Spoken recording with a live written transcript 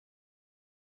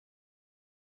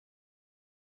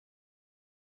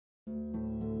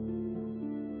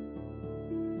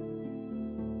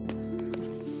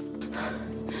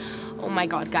my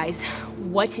God, guys.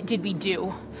 What did we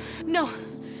do? No,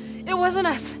 it wasn't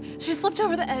us. She slipped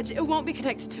over the edge. It won't be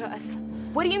connected to us.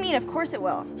 What do you mean? Of course it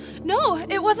will. No,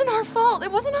 it wasn't our fault.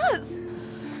 It wasn't us.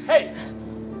 Hey!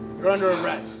 You're under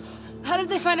arrest. How did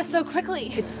they find us so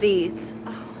quickly? It's these.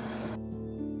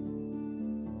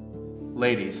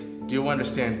 Ladies, do you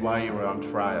understand why you are on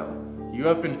trial? You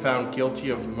have been found guilty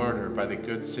of murder by the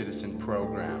Good Citizen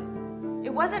Program.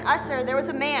 It wasn't us, sir. There was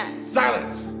a man.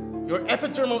 Silence! Your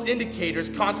epidermal indicators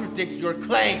contradict your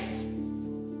claims.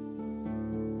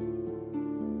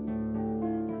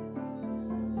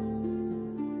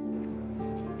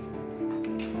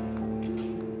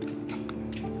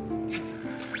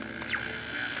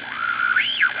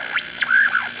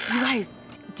 You guys,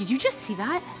 did you just see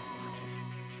that?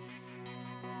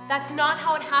 That's not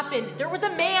how it happened. There was a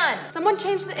man. Someone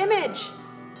changed the image.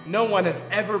 No one has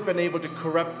ever been able to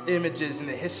corrupt images in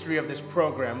the history of this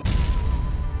program.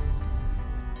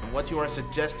 What you are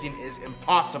suggesting is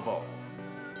impossible.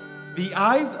 The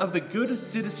eyes of the Good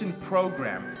Citizen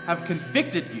Program have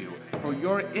convicted you for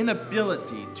your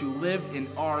inability to live in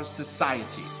our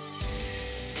society.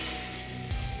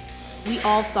 We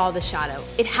all saw the shadow.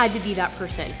 It had to be that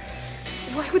person.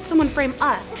 Why would someone frame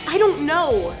us? I don't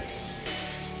know.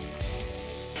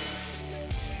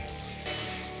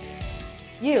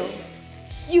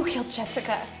 You killed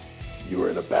Jessica. You were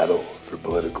in a battle for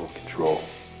political control.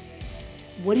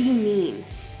 What do you mean?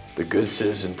 The Good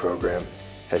Citizen Program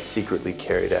has secretly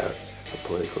carried out a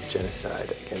political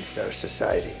genocide against our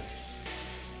society.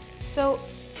 So,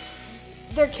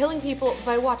 they're killing people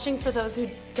by watching for those who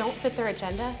don't fit their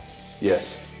agenda?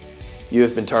 Yes, you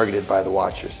have been targeted by the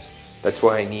Watchers. That's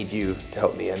why I need you to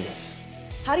help me end this.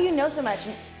 How do you know so much?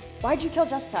 And why'd you kill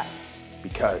Jessica?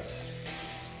 Because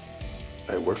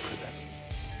I work for them.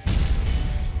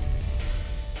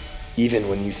 Even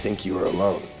when you think you are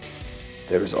alone,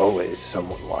 there is always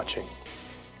someone watching.